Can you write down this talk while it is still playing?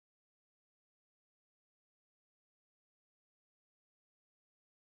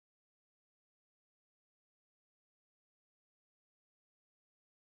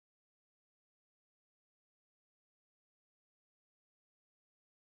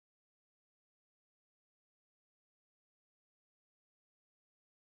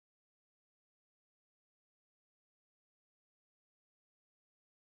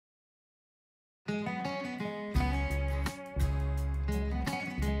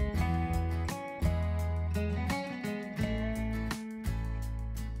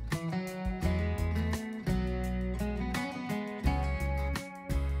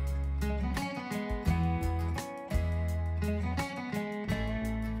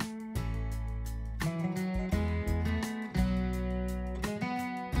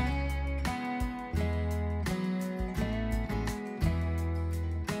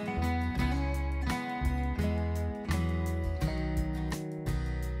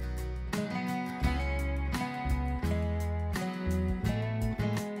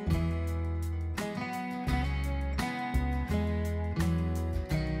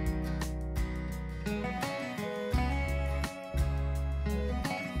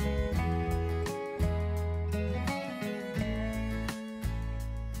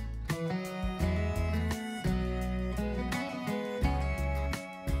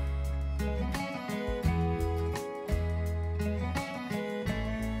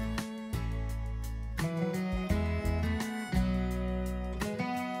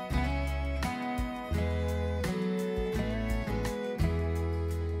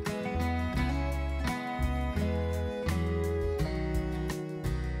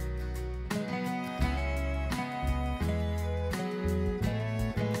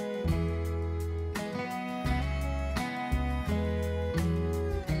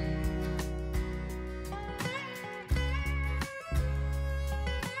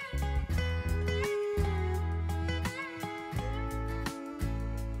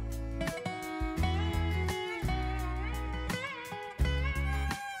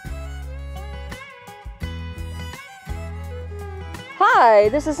Hi,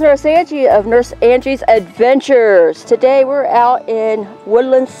 this is Nurse Angie of Nurse Angie's Adventures. Today we're out in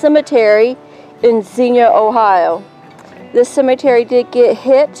Woodland Cemetery in Xenia, Ohio. This cemetery did get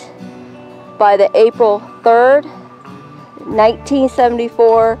hit by the April 3rd,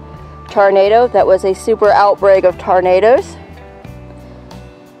 1974 tornado. That was a super outbreak of tornadoes.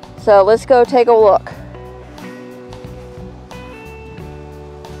 So let's go take a look.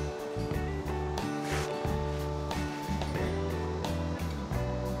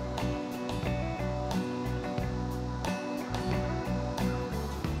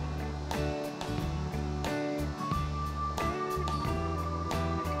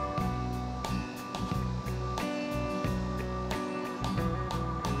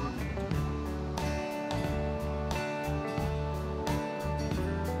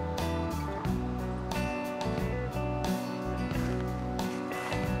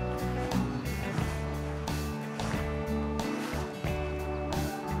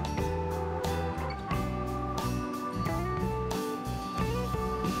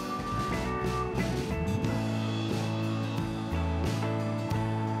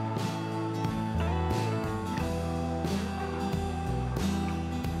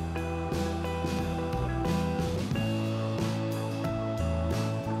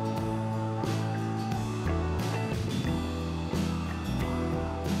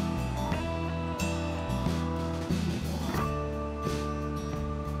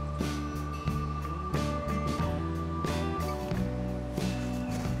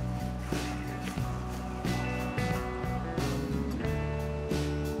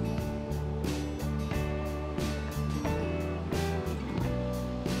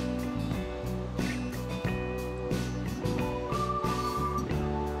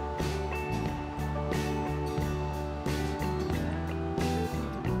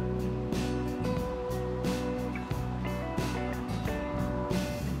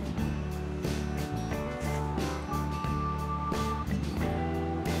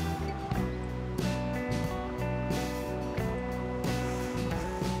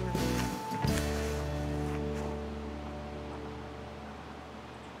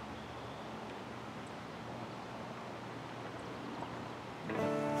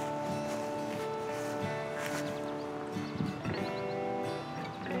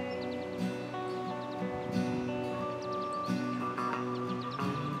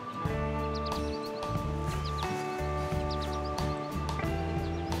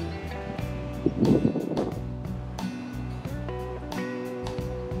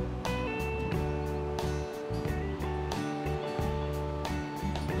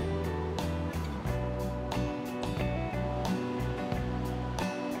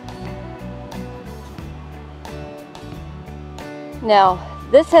 Now,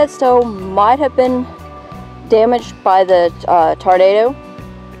 this headstone might have been damaged by the tornado.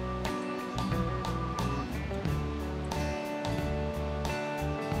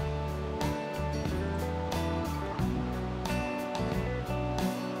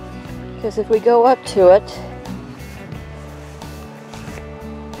 Because if we go up to it,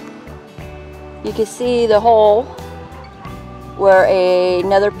 you can see the hole where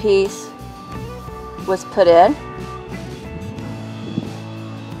another piece was put in.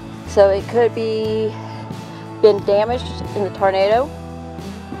 So it could be been damaged in the tornado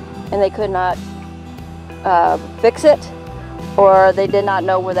and they could not fix it, or they did not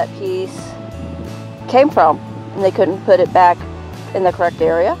know where that piece came from and they couldn't put it back in the correct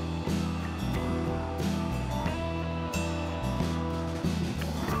area.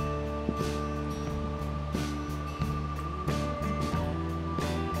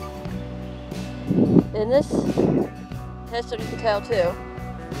 In this headstone you can tell too,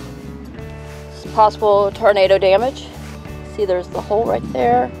 possible tornado damage. See, there's the hole right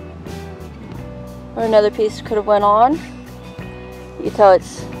there where another piece could have went on. You can tell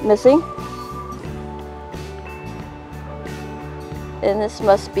it's missing. And this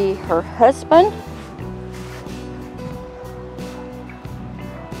must be her husband.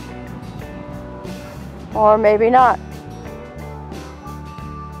 Or maybe not.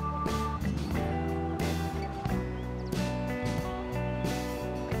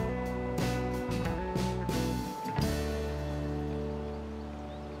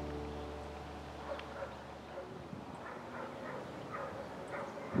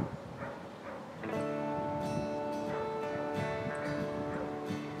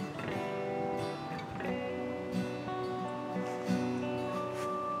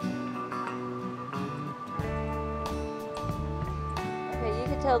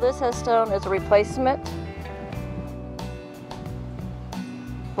 Tell this headstone is a replacement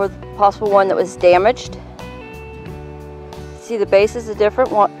for the possible one that was damaged. See, the base is a different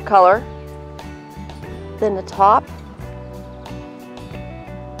color than the top.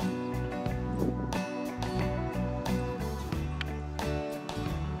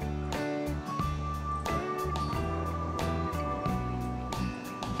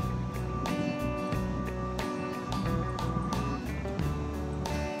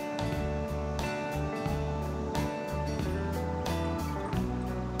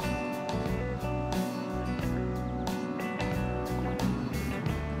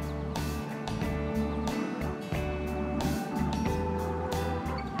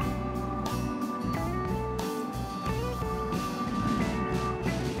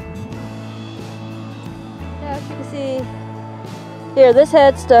 As you can see here, this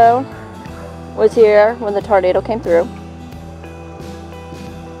headstone was here when the tornado came through.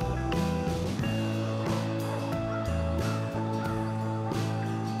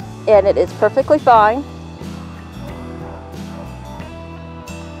 And it is perfectly fine.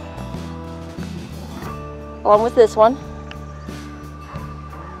 Along with this one.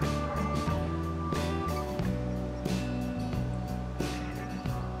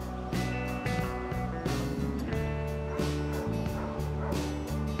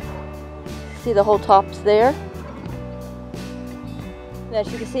 See, the whole top's there. And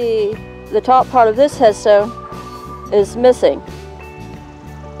as you can see, the top part of this headstone is missing.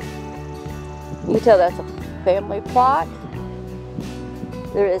 You can tell that's a family plot.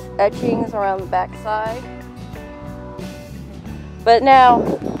 There is etchings around the back side. But now,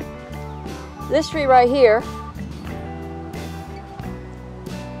 this tree right here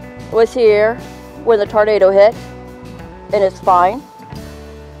was here when the tornado hit, and it's fine.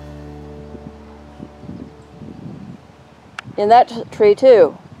 And that tree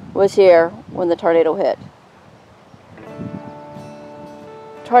too was here when the tornado hit.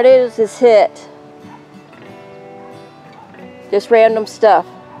 Tornadoes just hit just random stuff.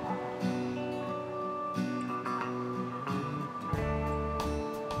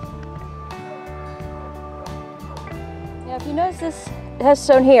 Now if you notice this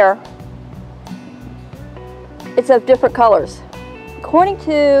headstone here, it's of different colors. According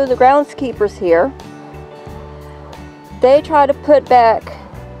to the groundskeepers here, they try to put back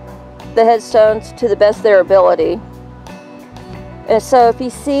the headstones to the best of their ability. And so if you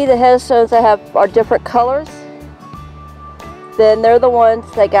see the headstones that are different colors, then they're the ones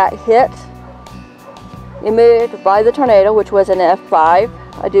that got hit, moved by the tornado, which was an F5,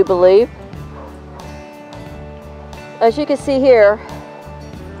 I do believe. As you can see here,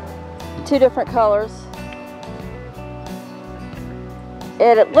 two different colors.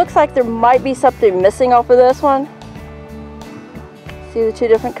 And it looks like there might be something missing off of this one. See the two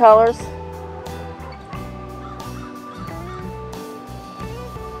different colors?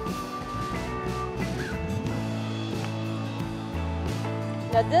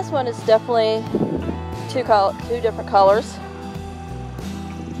 Now this one is definitely two different colors.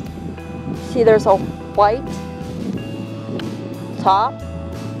 See, there's a white top,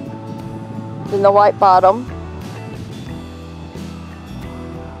 then the white bottom,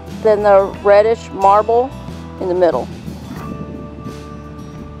 then the reddish marble in the middle.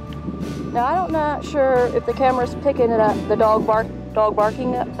 Now I'm not sure if the camera's picking it up, the dog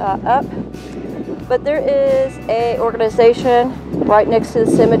barking up, but there is a organization right next to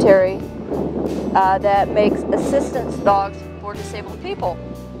the cemetery that makes assistance dogs for disabled people.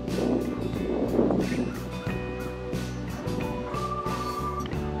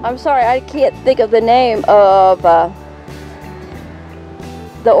 I'm sorry, I can't think of the name of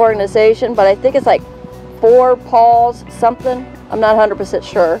the organization, but I think it's like Four Paws something. I'm not 100%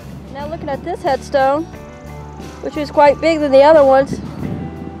 sure. Now looking at this headstone, which is quite bigger than the other ones,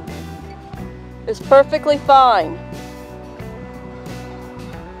 is perfectly fine.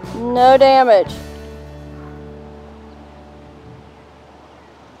 No damage.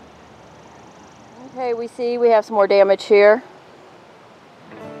 Okay, we have some more damage here.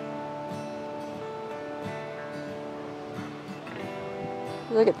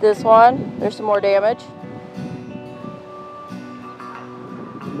 Look at this one. There's some more damage.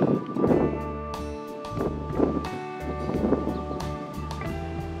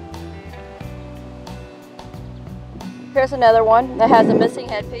 Here's another one that has a missing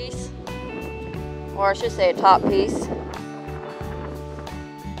headpiece, or I should say a top piece.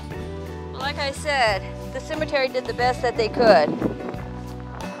 Like I said, the cemetery did the best that they could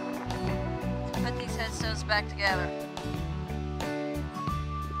to put these headstones back together.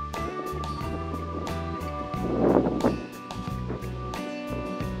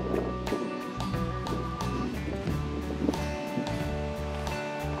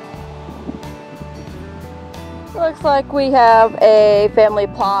 Looks like we have a family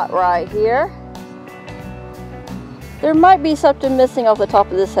plot right here. There might be something missing off the top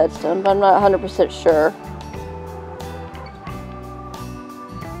of this headstone, but I'm not 100% sure.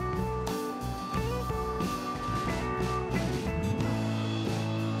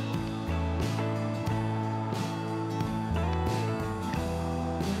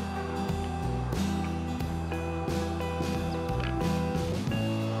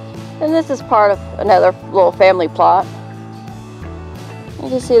 And this is part of another little family plot. You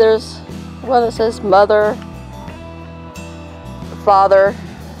can see there's one that says mother, father.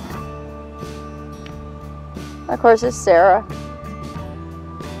 Of course, it's Sarah.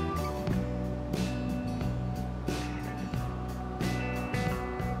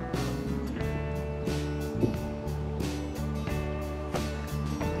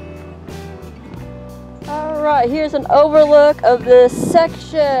 Alright, here's an overlook of this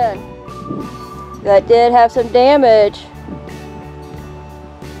section that did have some damage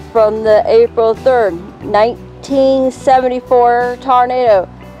from the April 3rd, 1974 tornado,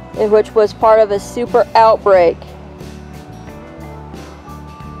 which was part of a super outbreak.